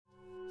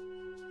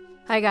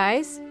Hi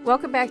guys,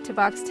 welcome back to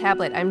Vox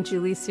Tablet. I'm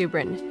Julie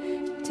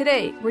Subrin.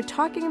 Today, we're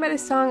talking about a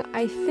song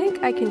I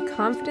think I can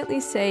confidently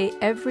say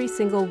every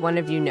single one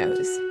of you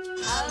knows.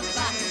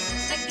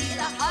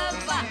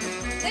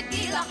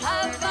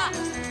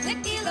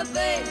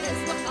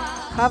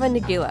 Hava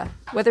Nagila,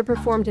 whether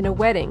performed in a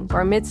wedding,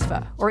 bar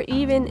mitzvah, or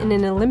even in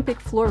an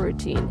Olympic floor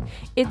routine,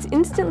 it's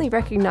instantly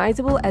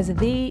recognizable as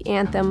the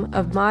anthem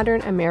of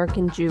modern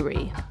American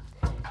Jewry.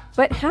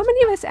 But how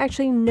many of us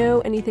actually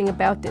know anything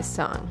about this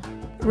song?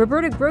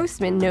 Roberta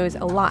Grossman knows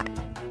a lot.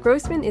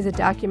 Grossman is a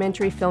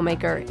documentary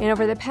filmmaker, and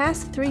over the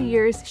past 3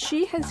 years,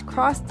 she has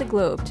crossed the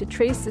globe to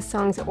trace the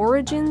song's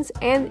origins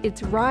and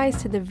its rise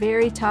to the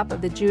very top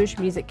of the Jewish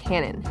music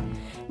canon.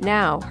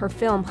 Now, her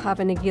film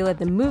Hava Nagila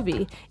the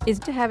movie is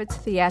to have its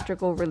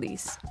theatrical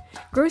release.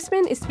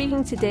 Grossman is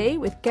speaking today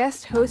with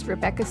guest host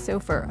Rebecca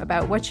Sofer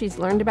about what she's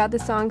learned about the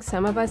song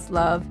some of us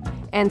love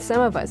and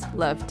some of us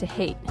love to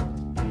hate.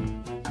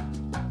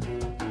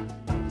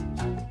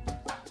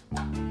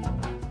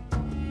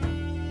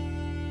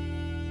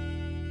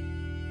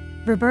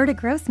 Roberta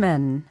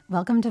Grossman,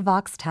 welcome to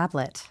Vox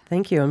Tablet.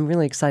 Thank you. I'm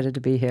really excited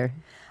to be here.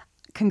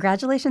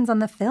 Congratulations on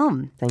the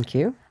film. Thank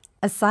you.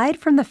 Aside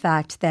from the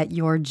fact that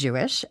you're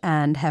Jewish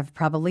and have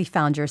probably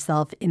found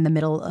yourself in the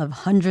middle of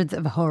hundreds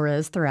of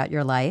horrors throughout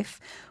your life,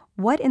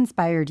 what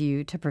inspired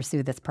you to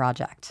pursue this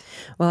project?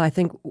 Well, I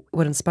think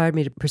what inspired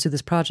me to pursue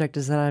this project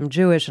is that I'm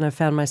Jewish and I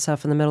found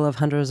myself in the middle of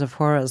hundreds of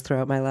horrors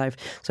throughout my life.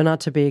 So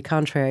not to be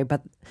contrary,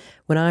 but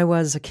when I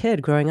was a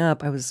kid growing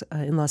up, I was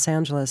in Los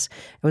Angeles.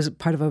 I was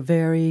part of a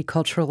very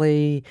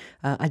culturally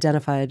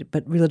identified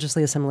but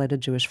religiously assimilated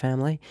Jewish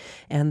family.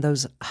 And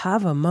those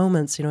Hava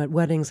moments, at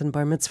weddings and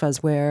bar mitzvahs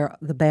where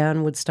the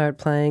band would start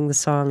playing the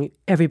song,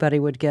 everybody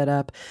would get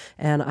up,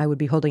 and I would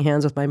be holding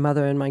hands with my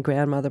mother and my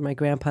grandmother, my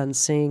grandpa, and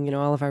seeing,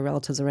 all of our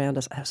relatives around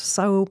us. It was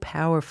so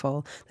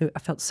powerful. I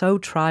felt so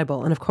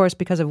tribal. And of course,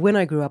 because of when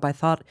I grew up, I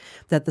thought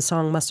that the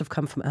song must have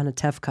come from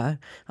Anatevka,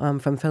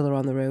 from Fiddler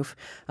on the Roof.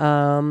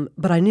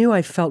 But I knew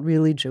I felt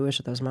really Jewish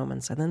at those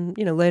moments. And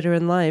then, later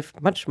in life,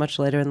 much, much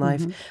later in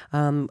life,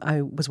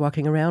 I was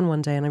walking around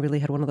one day and I really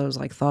had one of those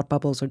thought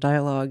bubbles or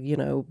dialogue,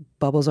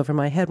 bubbles over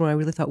my head where I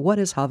really thought, what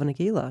is Hava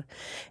Nagila?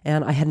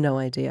 And I had no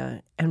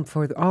idea. And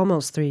for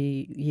almost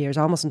 3 years,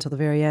 almost until the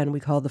very end, we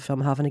called the film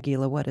Hava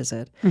Nagila, what is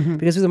it?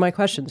 Because these are my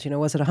questions,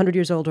 was it 100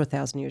 years old or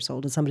 1,000 years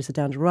old? Did somebody sit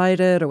down to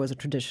write it or was it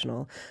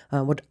traditional?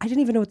 I didn't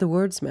even know what the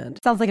words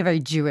meant. Sounds like a very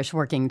Jewish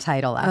working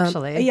title,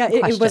 actually.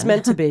 It was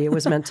meant to be. It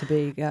was meant to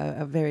be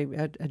a very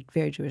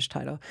Jewish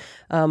title.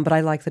 But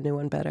I like the new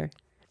one better.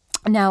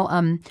 Now,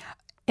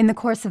 in the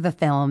course of the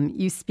film,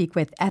 you speak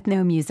with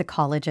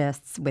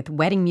ethnomusicologists, with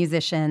wedding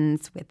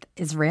musicians, with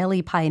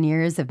Israeli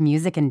pioneers of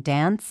music and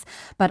dance,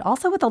 but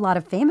also with a lot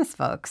of famous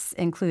folks,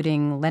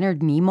 including Leonard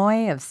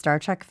Nimoy of Star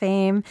Trek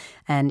fame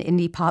and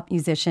indie pop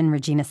musician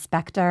Regina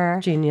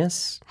Spektor.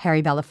 Genius.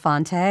 Harry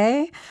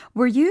Belafonte.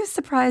 Were you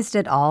surprised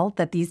at all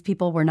that these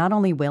people were not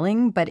only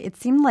willing, but it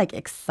seemed like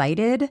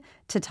excited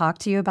to talk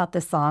to you about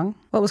this song?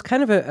 Well, it was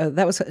kind of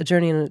that was a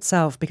journey in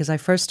itself because I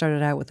first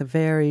started out with a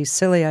very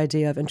silly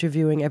idea of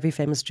interviewing every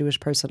famous Jewish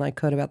person I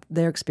could about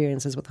their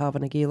experiences with Hava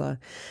Nagila.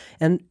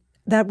 And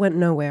that went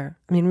nowhere.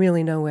 I mean,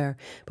 really nowhere.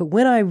 But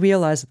when I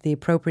realized that the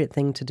appropriate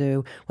thing to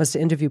do was to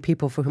interview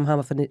people for whom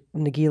Hava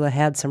Nagila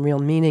had some real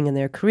meaning in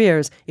their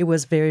careers, it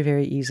was very,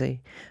 very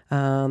easy.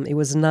 It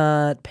was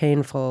not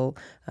painful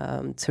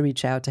to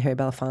reach out to Harry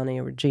Belafonte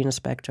or Regina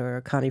Spektor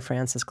or Connie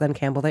Francis, Glenn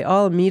Campbell. They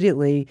all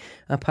immediately,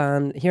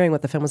 upon hearing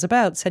what the film was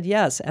about, said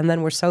yes, and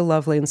then were so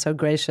lovely and so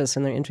gracious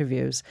in their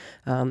interviews.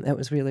 It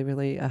was really,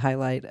 really a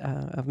highlight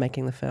of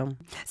making the film.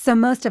 So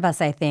most of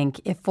us, I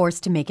think, if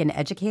forced to make an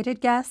educated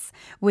guess,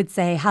 would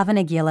say Hava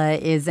Nagila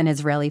is an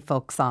Israeli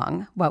folk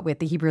song, what with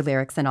the Hebrew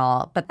lyrics and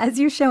all. But as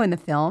you show in the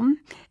film,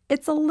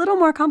 it's a little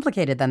more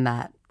complicated than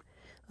that.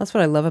 That's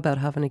what I love about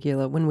Hava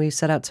Nagila. When we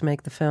set out to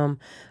make the film,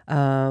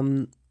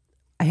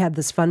 I had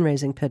this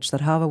fundraising pitch that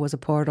Hava was a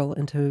portal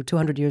into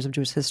 200 years of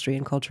Jewish history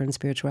and culture and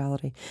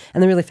spirituality.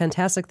 And the really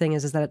fantastic thing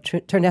is that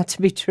it turned out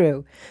to be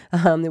true.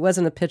 It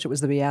wasn't a pitch, it was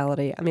the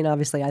reality. I mean,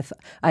 obviously,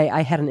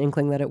 I had an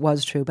inkling that it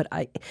was true, but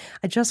I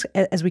just,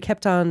 as we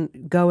kept on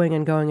going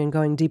and going and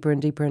going deeper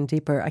and deeper and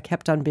deeper, I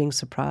kept on being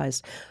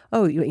surprised.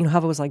 Oh,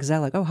 Hava was like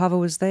Zelig. Oh, Hava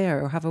was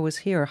there, or Hava was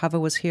here, or Hava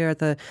was here at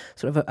the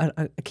sort of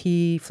a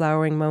key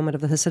flowering moment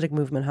of the Hasidic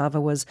movement. Hava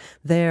was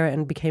there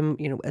and became,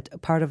 a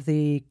part of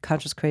the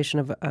conscious creation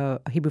of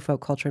Hebrew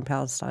folk culture in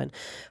Palestine.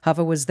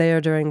 Hava was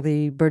there during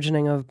the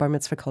burgeoning of bar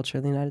mitzvah culture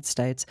in the United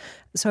States.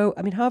 So,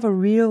 I mean, Hava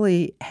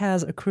really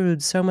has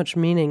accrued so much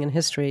meaning and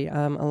history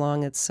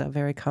along its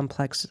very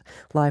complex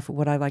life,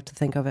 what I like to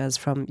think of as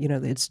from,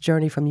 its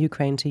journey from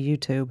Ukraine to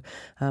YouTube.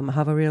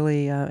 Hava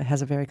really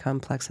has a very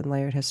complex and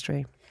layered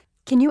history.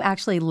 Can you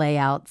actually lay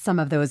out some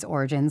of those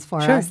origins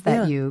for us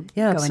that you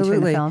go absolutely. into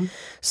in the film?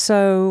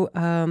 So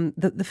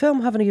the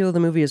film Hava Nagila, the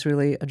movie, is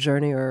really a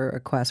journey or a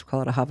quest. We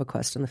call it a Hava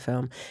quest in the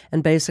film.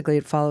 And basically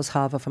it follows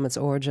Hava from its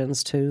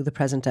origins to the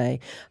present day.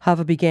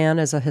 Hava began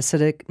as a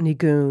Hasidic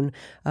nigun.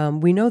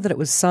 We know that it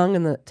was sung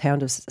in the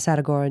town of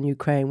Sadagora in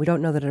Ukraine. We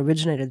don't know that it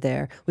originated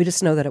there. We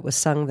just know that it was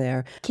sung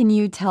there. Can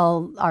you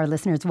tell our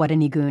listeners what a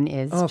nigun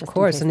is? Oh, of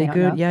course. A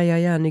nigun,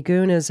 yeah.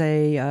 Nigun is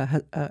a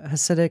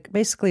Hasidic,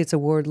 basically it's a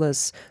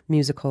wordless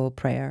musical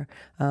prayer.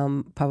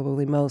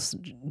 Probably most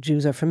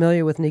Jews are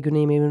familiar with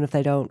nigunim, even if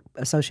they don't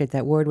associate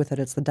that word with it.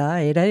 It's the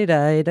da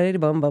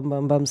bum bum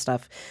bum bum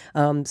stuff.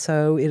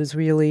 So it is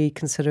really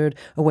considered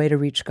a way to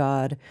reach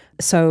God.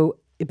 So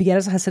it began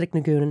as a Hasidic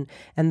nigun,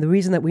 and the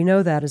reason that we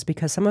know that is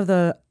because some of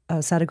the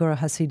Sadagora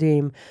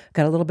Hasidim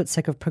got a little bit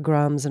sick of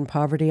pogroms and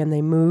poverty, and they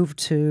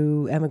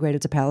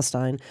emigrated to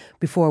Palestine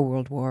before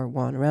World War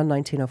I, around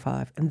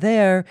 1905. And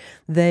there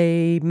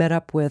they met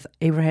up with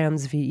Abraham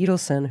Zvi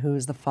Edelson, who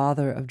is the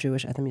father of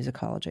Jewish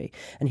ethnomusicology.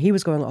 And he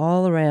was going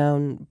all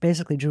around,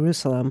 basically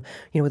Jerusalem,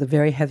 with a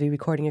very heavy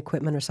recording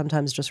equipment, or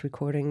sometimes just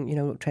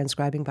recording,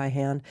 transcribing by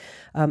hand.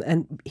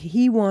 And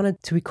he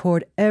wanted to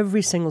record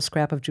every single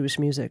scrap of Jewish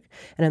music.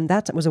 And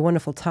that was a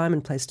wonderful time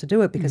and place to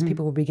do it, because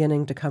people were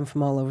beginning to come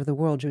from all over the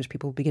world. Jewish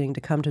people beginning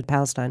to come to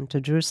Palestine, to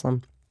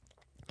Jerusalem.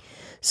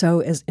 So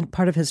as in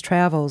part of his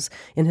travels,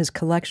 in his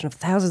collection of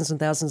thousands and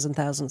thousands and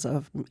thousands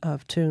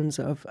of tunes,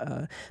 of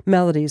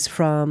melodies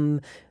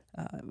from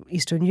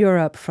Eastern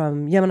Europe,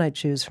 from Yemenite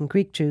Jews, from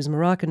Greek Jews,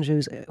 Moroccan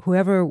Jews,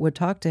 whoever would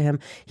talk to him,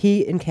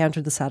 he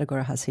encountered the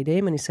Sadagora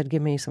Hasidim, and he said,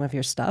 give me some of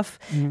your stuff.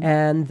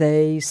 And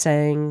they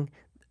sang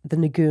the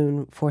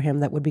nigun for him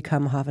that would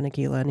become Hava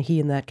Nagila, and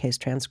he, in that case,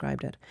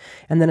 transcribed it.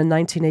 And then in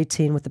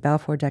 1918, with the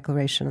Balfour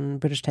Declaration and the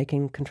British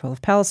taking control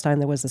of Palestine,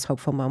 there was this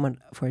hopeful moment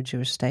for a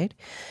Jewish state.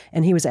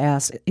 And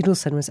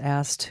Edelson was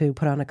asked to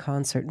put on a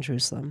concert in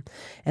Jerusalem,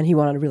 and he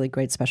wanted a really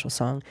great special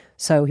song.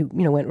 So he,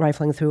 went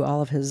rifling through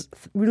all of his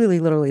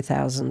really literally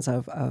thousands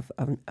of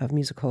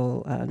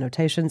musical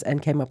notations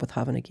and came up with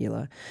Hava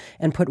Nagila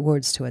and put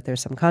words to it.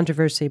 There's some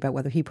controversy about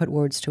whether he put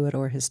words to it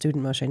or his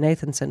student Moshe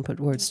Nathanson put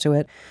words to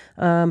it.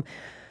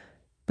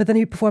 But then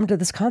he performed at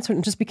this concert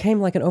and just became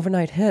like an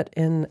overnight hit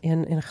in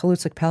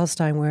Chalutzik,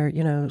 Palestine, where,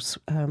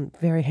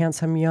 very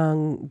handsome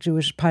young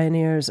Jewish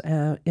pioneers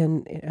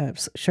in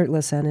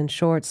shirtless and in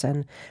shorts,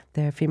 and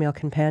their female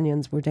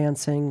companions were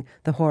dancing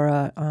the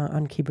hora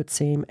on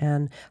kibbutzim,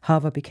 and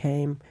Hava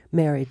became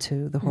married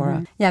to the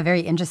hora. Yeah,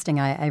 very interesting.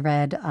 I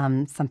read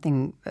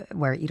something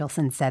where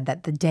Edelson said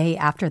that the day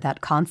after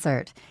that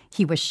concert,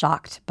 he was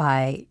shocked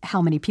by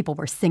how many people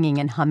were singing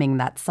and humming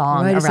that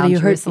song around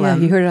Jerusalem.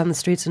 He heard it on the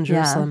streets in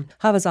Jerusalem. Yeah.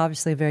 Hava's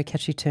obviously a very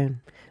catchy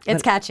tune.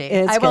 It's catchy.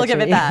 I will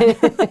give it that.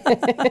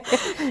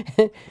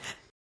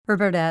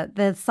 Roberta,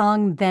 the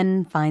song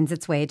then finds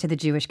its way to the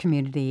Jewish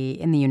community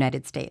in the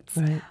United States.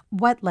 Right.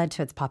 What led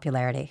to its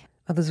popularity?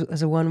 Well,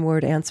 there's a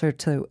one-word answer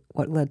to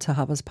what led to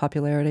Hava's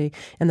popularity,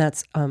 and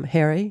that's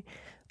Harry.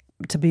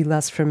 To be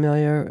less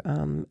familiar,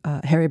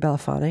 Harry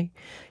Belafonte.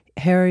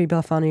 Harry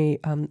Belafonte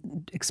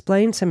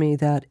explained to me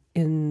that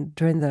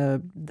during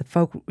the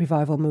folk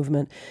revival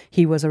movement,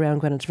 he was around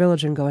Greenwich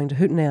Village and going to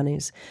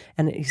hootenannies,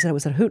 and he said it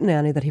was at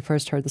hootenanny that he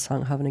first heard the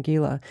song Hava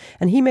Nagila,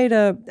 and he made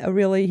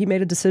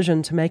a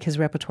decision to make his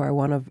repertoire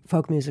one of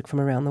folk music from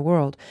around the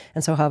world,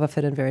 and so Hava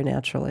fit in very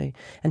naturally.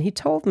 And he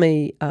told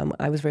me,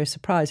 I was very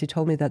surprised. He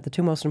told me that the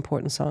two most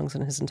important songs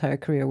in his entire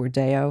career were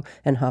Deo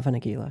and Hava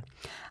Nagila.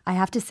 I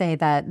have to say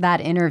that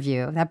that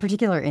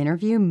particular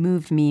interview,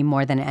 moved me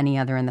more than any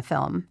other in the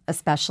film,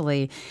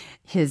 especially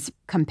his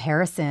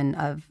comparison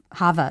of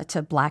Hava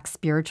to Black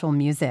spiritual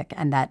music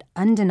and that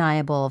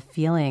undeniable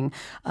feeling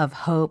of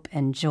hope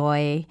and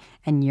joy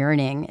and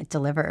yearning it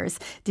delivers.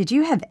 Did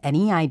you have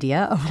any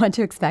idea of what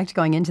to expect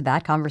going into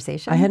that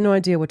conversation? I had no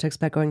idea what to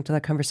expect going into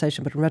that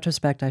conversation, but in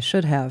retrospect, I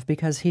should have,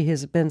 because he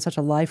has been such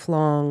a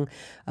lifelong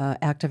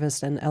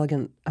activist and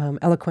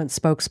eloquent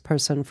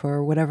spokesperson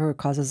for whatever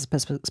causes,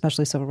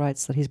 especially civil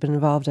rights, that he's been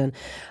involved in.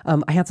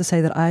 I have to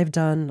say that I've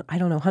done,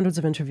 hundreds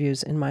of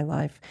interviews in my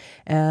life,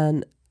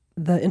 and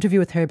the interview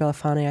with Harry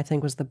Belafonte, I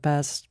think, was the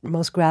best,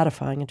 most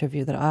gratifying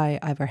interview that I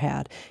ever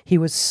had. He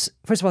was,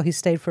 first of all, he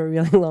stayed for a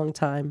really long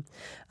time.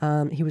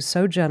 He was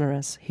so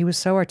generous. He was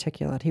so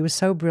articulate. He was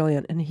so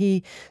brilliant. And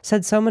he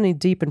said so many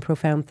deep and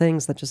profound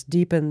things that just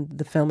deepened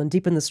the film and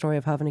deepened the story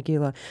of Hava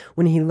Nagila.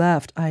 When he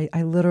left, I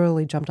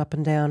literally jumped up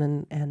and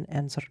down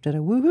and sort of did a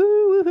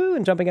woohoo, woohoo,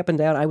 and jumping up and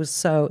down. I was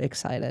so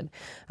excited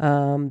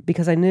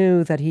because I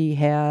knew that he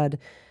had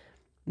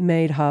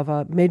made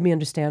me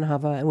understand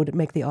Hava, and would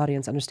make the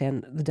audience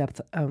understand the depth,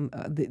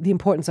 the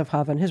importance of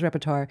Hava and his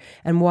repertoire,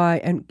 and why,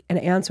 and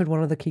answered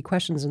one of the key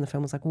questions in the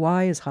film was like,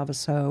 why is Hava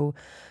so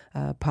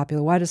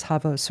popular? Why does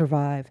Hava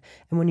survive?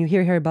 And when you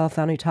hear Harry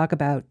Belafonte talk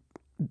about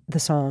the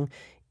song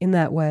in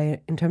that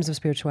way, in terms of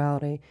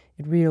spirituality,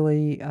 it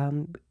really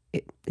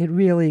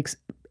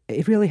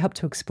helped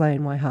to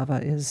explain why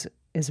Hava is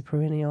a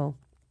perennial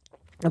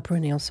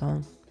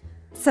song.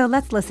 So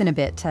let's listen a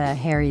bit to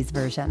Harry's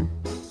version.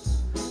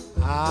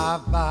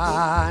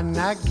 Hava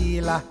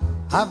Nagila,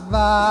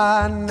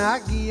 Hava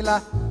Nagila,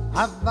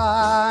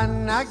 Hava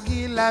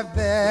Nagila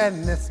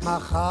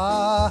v'nesmacha.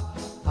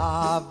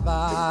 Hava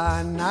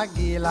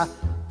Nagila,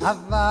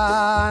 Hava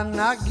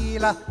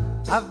Nagila,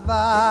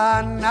 Hava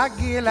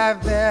Nagila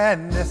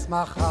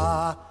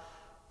v'nesmacha.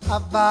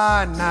 Hava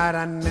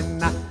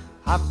Naranina,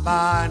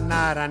 Hava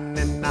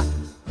Naranina,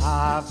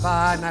 Hava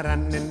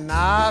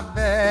Naranina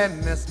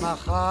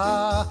v'nesmacha.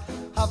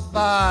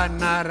 Hava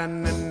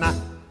Naranina,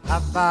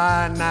 Hava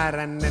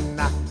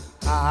Naranina,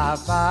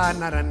 Hava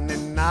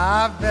Naranina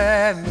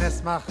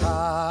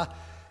v'nesmacha.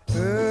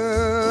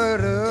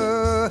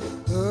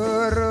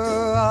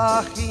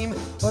 Achim,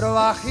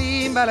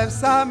 Achim b'lev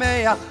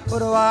sameach,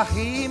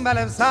 Achim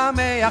b'lev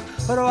sameach,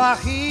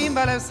 Achim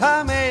b'lev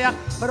sameach,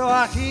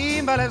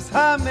 Achim b'lev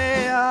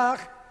sameach,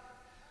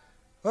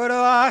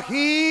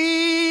 Achim,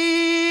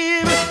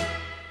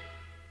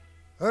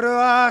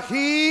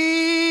 Achim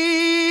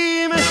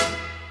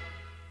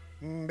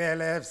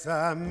b'lev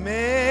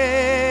sameach.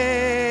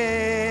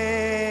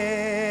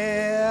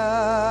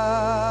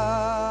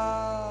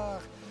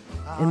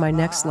 In my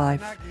next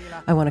life,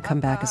 I want to come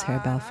back as Harry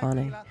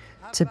Belafonte,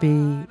 to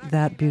be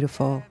that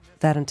beautiful,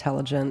 that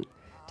intelligent,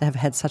 to have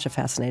had such a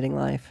fascinating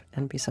life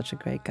and be such a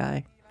great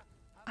guy.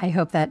 I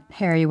hope that,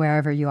 Harry,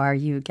 wherever you are,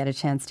 you get a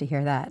chance to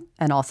hear that.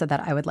 And also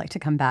that I would like to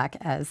come back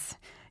as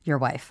your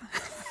wife.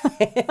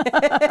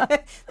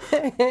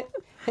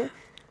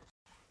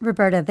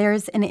 Roberta,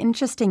 there's an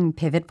interesting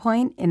pivot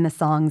point in the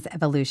song's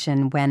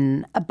evolution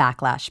when a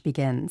backlash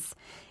begins.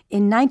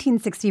 In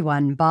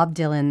 1961, Bob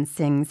Dylan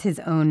sings his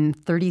own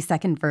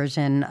 30-second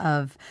version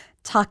of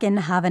Talkin'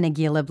 Havana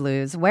Gila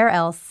Blues. Where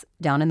else?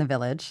 Down in the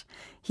Village.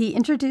 He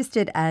introduced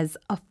it as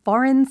a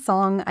foreign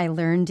song I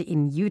learned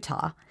in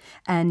Utah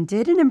and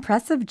did an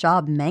impressive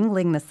job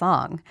mangling the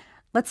song.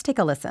 Let's take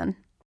a listen.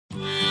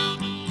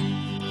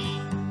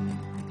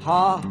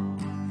 Ha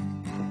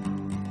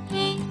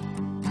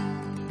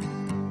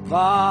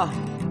Va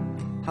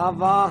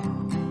Hava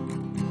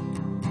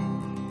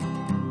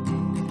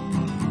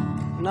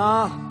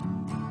Na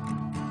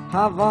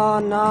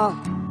Havana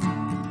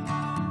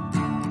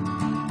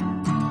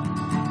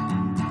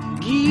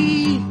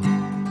Gi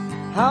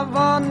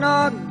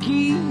Havana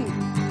Gi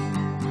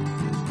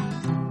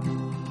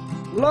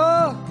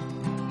La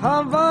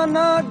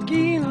Havana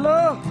Gi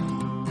La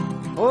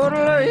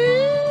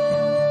Orle.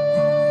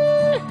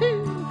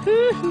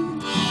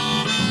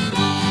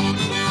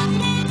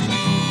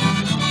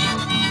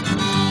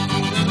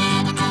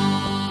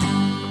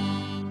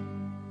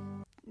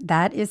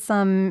 That is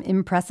some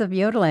impressive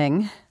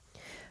yodeling.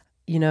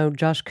 You know,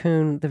 Josh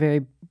Kuhn, the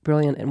very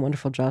brilliant and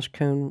wonderful Josh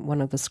Kuhn, one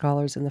of the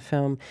scholars in the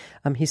film,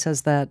 he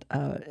says that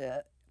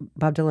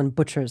Bob Dylan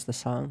butchers the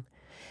song.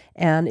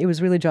 And it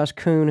was really Josh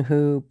Kuhn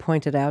who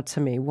pointed out to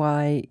me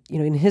why, you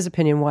know, in his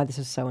opinion, why this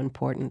is so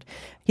important.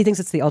 He thinks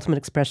it's the ultimate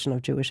expression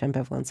of Jewish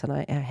ambivalence, and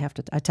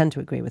I tend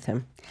to agree with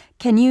him.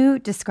 Can you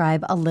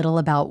describe a little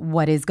about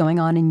what is going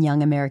on in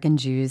young American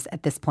Jews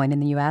at this point in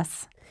the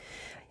U.S.?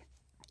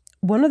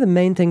 One of the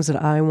main things that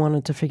I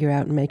wanted to figure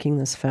out in making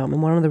this film,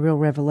 and one of the real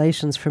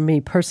revelations for me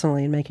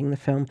personally in making the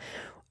film,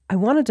 I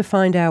wanted to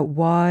find out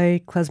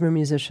why klezmer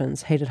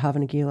musicians hated Hava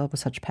Nagila with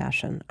such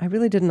passion. I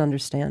really didn't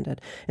understand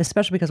it,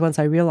 especially because once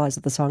I realized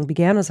that the song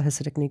began as a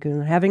Hasidic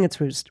nigun, having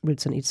its roots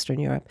in Eastern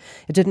Europe,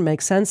 it didn't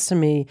make sense to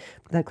me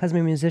that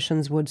klezmer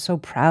musicians would so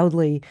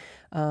proudly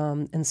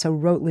and so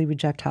rotely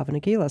reject Hava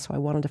Nagila, so I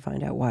wanted to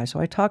find out why. So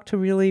I talked to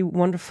really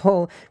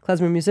wonderful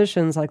klezmer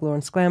musicians like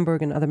Lawrence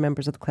Glamberg and other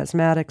members of the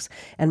Klezmatics,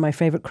 and my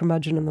favorite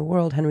curmudgeon in the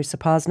world, Henry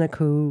Sapoznik,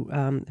 who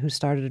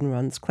started and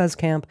runs Klez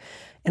Camp.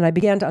 And I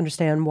began to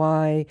understand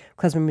why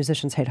klezmer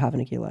musicians hate Hava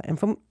Nagila. And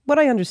from what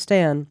I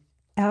understand,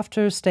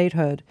 after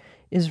statehood,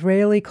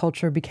 Israeli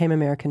culture became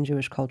American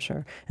Jewish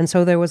culture. And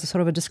so there was a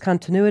sort of a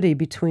discontinuity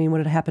between what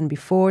had happened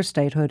before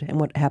statehood and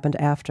what happened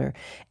after.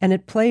 And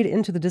it played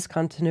into the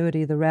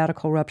discontinuity, the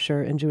radical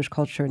rupture in Jewish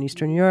culture in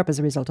Eastern Europe as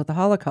a result of the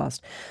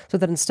Holocaust. So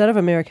that instead of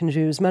American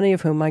Jews, many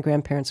of whom my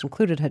grandparents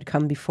included had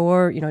come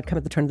before, had come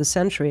at the turn of the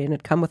century and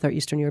had come with their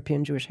Eastern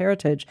European Jewish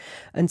heritage,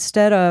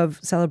 instead of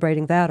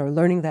celebrating that or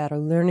learning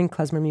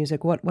klezmer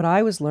music, what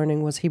I was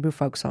learning was Hebrew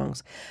folk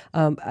songs.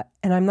 And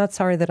I'm not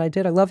sorry that I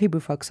did. I love Hebrew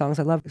folk songs.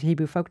 I love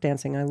Hebrew folk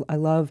dancing. I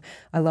love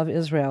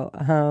Israel,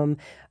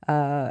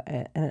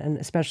 and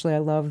especially I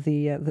love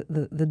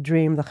the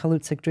dream, the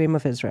Chalutzik dream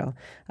of Israel.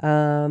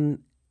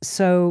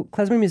 So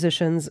klezmer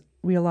musicians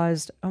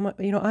realized, I'm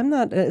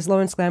not, as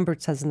Lawrence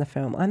Lambert says in the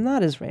film, I'm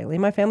not Israeli.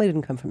 My family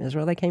didn't come from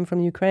Israel. They came from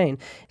Ukraine.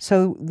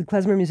 So the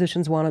klezmer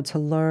musicians wanted to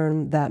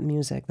learn that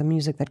music, the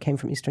music that came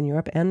from Eastern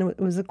Europe, and it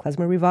was a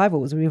klezmer revival.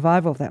 It was a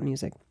revival of that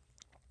music.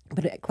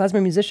 But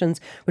klezmer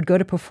musicians would go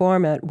to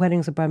perform at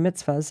weddings or bar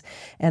mitzvahs,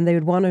 and they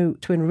would want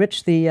to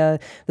enrich the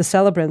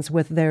celebrants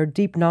with their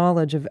deep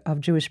knowledge of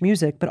Jewish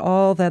music, but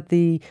all that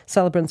the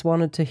celebrants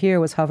wanted to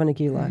hear was Hava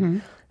Nagila. Mm-hmm.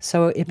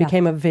 So it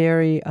became a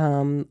very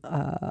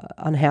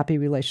unhappy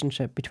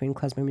relationship between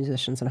klezmer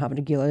musicians and Hava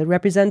Nagila. It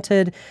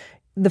represented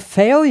the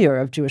failure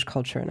of Jewish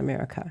culture in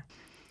America.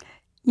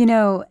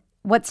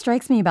 What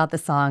strikes me about the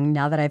song,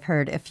 now that I've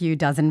heard a few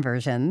dozen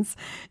versions,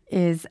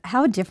 is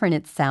how different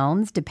it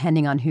sounds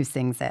depending on who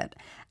sings it.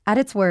 At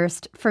its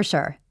worst, for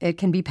sure, it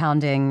can be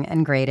pounding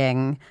and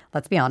grating,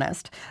 let's be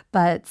honest.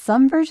 But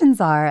some versions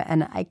are,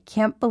 and I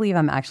can't believe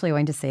I'm actually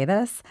going to say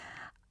this,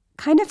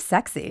 kind of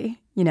sexy,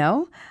 you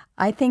know?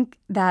 I think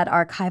that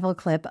archival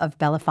clip of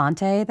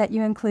Belafonte that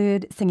you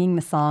include singing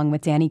the song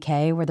with Danny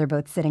Kaye, where they're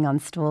both sitting on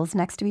stools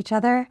next to each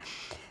other,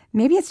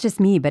 maybe it's just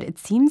me, but it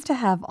seems to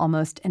have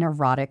almost an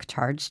erotic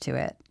charge to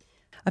it.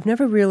 I've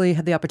never really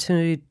had the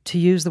opportunity to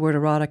use the word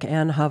erotic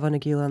and Hava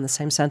Nagila in the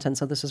same sentence,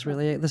 so this is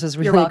really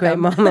a great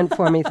moment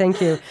for me.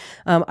 Thank you.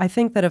 I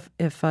think that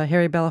if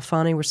Harry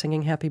Belafonte were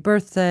singing Happy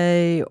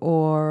Birthday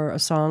or a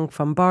song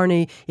from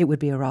Barney, it would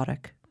be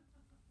erotic.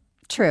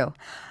 True.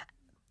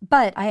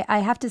 But I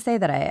have to say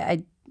that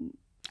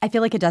I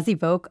feel like it does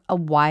evoke a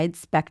wide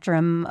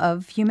spectrum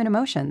of human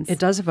emotions. It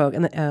does evoke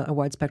a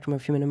wide spectrum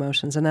of human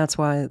emotions, and that's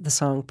why the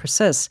song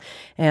persists.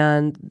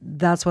 And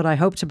that's what I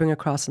hope to bring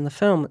across in the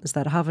film, is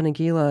that Hava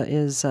Nagila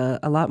is a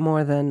lot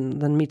more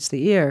than meets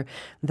the ear.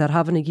 That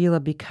Hava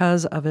Nagila,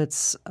 because of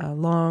its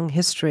long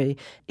history,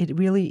 it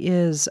really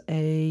is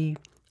a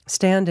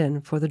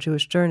stand-in for the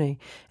Jewish journey,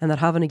 and that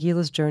Hava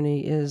Nagila's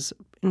journey is,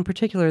 in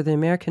particular, the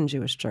American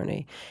Jewish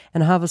journey.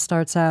 And Hava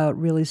starts out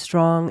really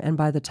strong, and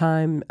by the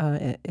time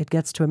it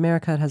gets to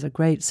America, it has a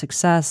great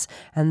success,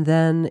 and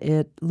then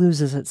it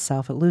loses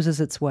itself. It loses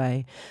its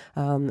way.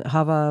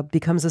 Hava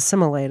becomes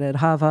assimilated.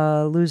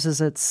 Hava loses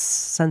its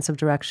sense of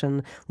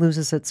direction,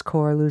 loses its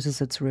core,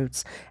 loses its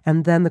roots.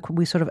 And then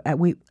we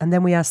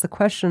ask the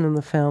question in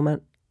the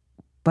film,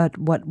 but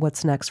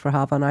what's next for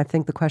Hava? And I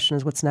think the question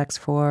is, what's next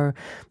for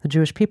the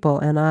Jewish people?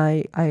 And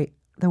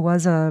there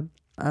was a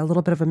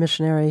little bit of a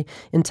missionary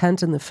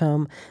intent in the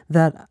film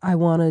that I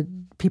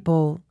wanted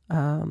people,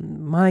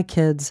 my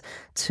kids,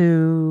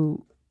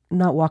 to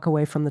not walk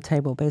away from the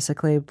table,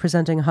 basically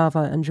presenting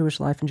Hava and Jewish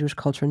life and Jewish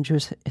culture and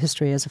Jewish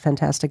history as a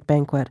fantastic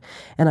banquet.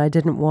 And I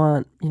didn't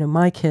want,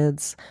 my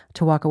kids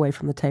to walk away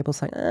from the table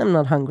saying, I'm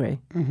not hungry.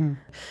 Mm-hmm.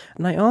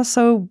 And I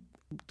also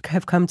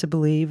have come to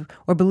believe,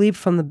 or believed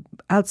from the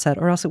outset,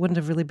 or else it wouldn't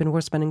have really been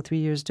worth spending 3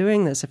 years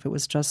doing this if it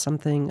was just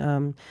something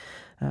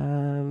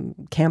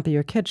campy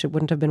or kitsch. It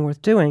wouldn't have been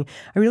worth doing.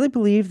 I really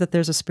believe that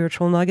there's a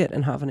spiritual nugget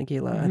in Hava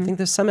Nagila. Mm-hmm. I think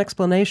there's some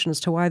explanation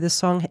as to why this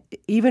song,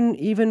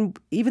 even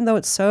though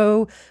it's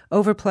so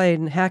overplayed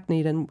and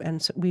hackneyed,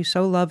 and we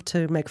so love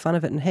to make fun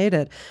of it and hate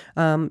it,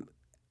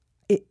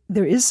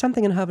 there is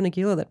something in Hava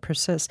Nagila that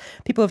persists.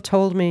 People have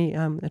told me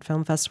at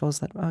film festivals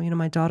that,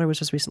 my daughter was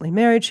just recently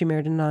married. She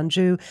married a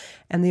non-Jew.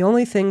 And the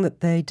only thing that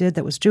they did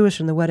that was Jewish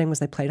in the wedding was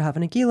they played Hava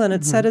Nagila. And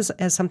it's said as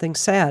something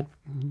sad.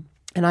 Mm-hmm.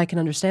 And I can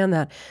understand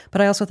that.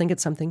 But I also think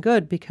it's something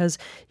good because,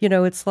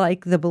 it's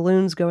like the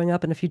balloons going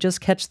up. And if you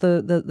just catch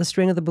the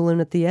string of the balloon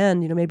at the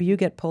end, maybe you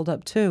get pulled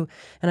up too.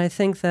 And I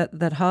think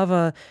that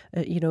Hava,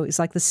 is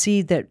like the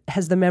seed that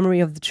has the memory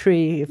of the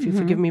tree, if you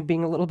forgive me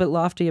being a little bit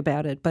lofty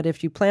about it. But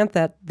if you plant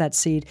that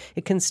seed,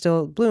 it can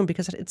still bloom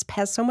because it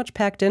has so much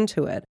packed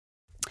into it.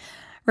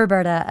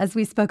 Roberta, as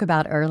we spoke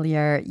about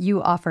earlier,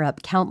 you offer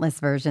up countless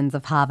versions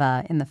of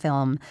Hava in the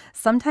film,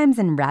 sometimes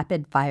in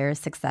rapid-fire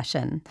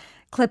succession.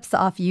 Clips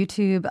off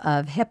YouTube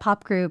of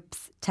hip-hop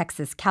groups,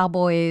 Texas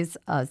Cowboys,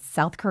 a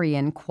South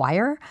Korean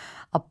choir,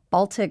 a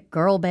Baltic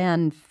girl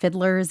band,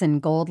 Fiddlers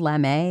in Gold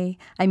Lame.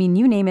 I mean,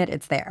 you name it,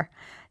 it's there.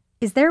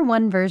 Is there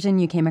one version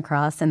you came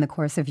across in the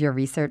course of your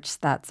research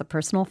that's a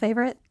personal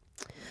favorite?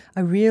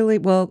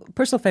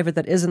 Personal favorite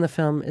that is in the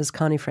film is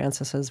Connie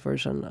Francis's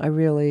version. I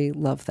really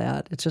love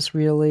that. It's just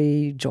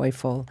really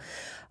joyful.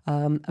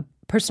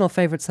 Personal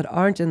favorites that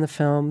aren't in the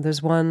film,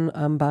 there's one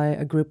by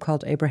a group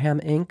called Abraham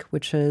Inc.,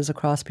 which is a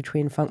cross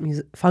between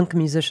funk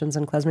musicians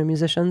and klezmer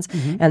musicians,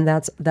 and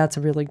that's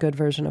a really good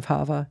version of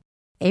Hava.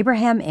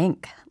 Abraham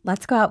Inc.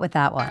 Let's go out with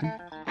that one.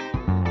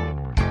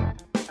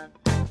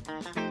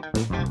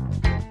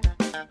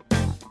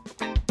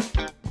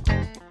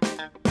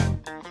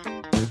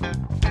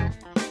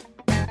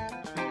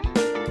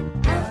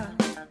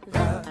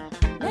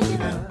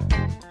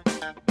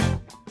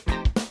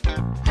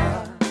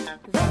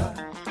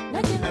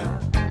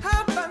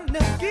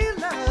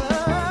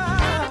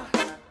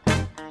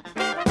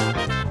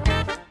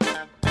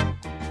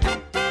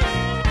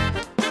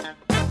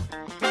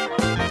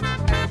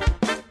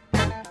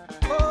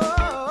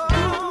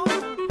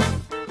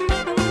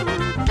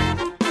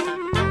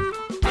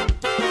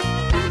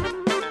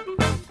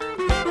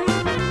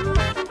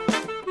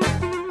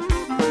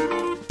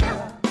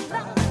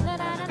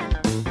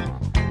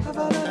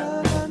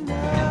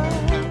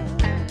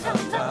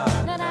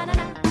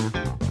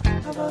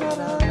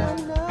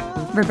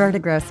 Roberta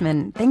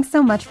Grossman, thanks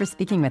so much for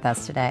speaking with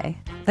us today.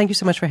 Thank you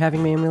so much for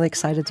having me. I'm really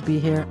excited to be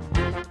here.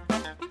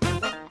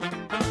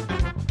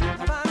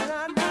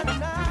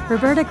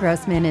 Roberta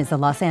Grossman is a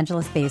Los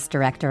Angeles-based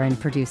director and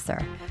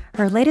producer.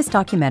 Her latest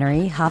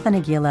documentary, Hava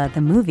Nagila,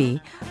 the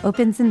movie,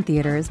 opens in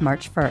theaters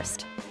March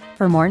 1st.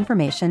 For more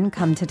information,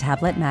 come to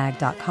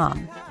tabletmag.com.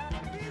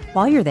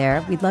 While you're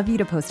there, we'd love you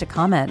to post a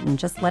comment and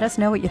just let us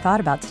know what you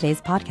thought about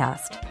today's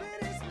podcast.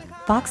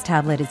 Vox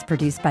Tablet is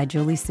produced by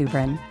Julie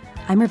Subrin.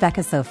 I'm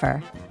Rebecca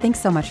Sofer. Thanks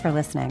so much for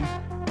listening.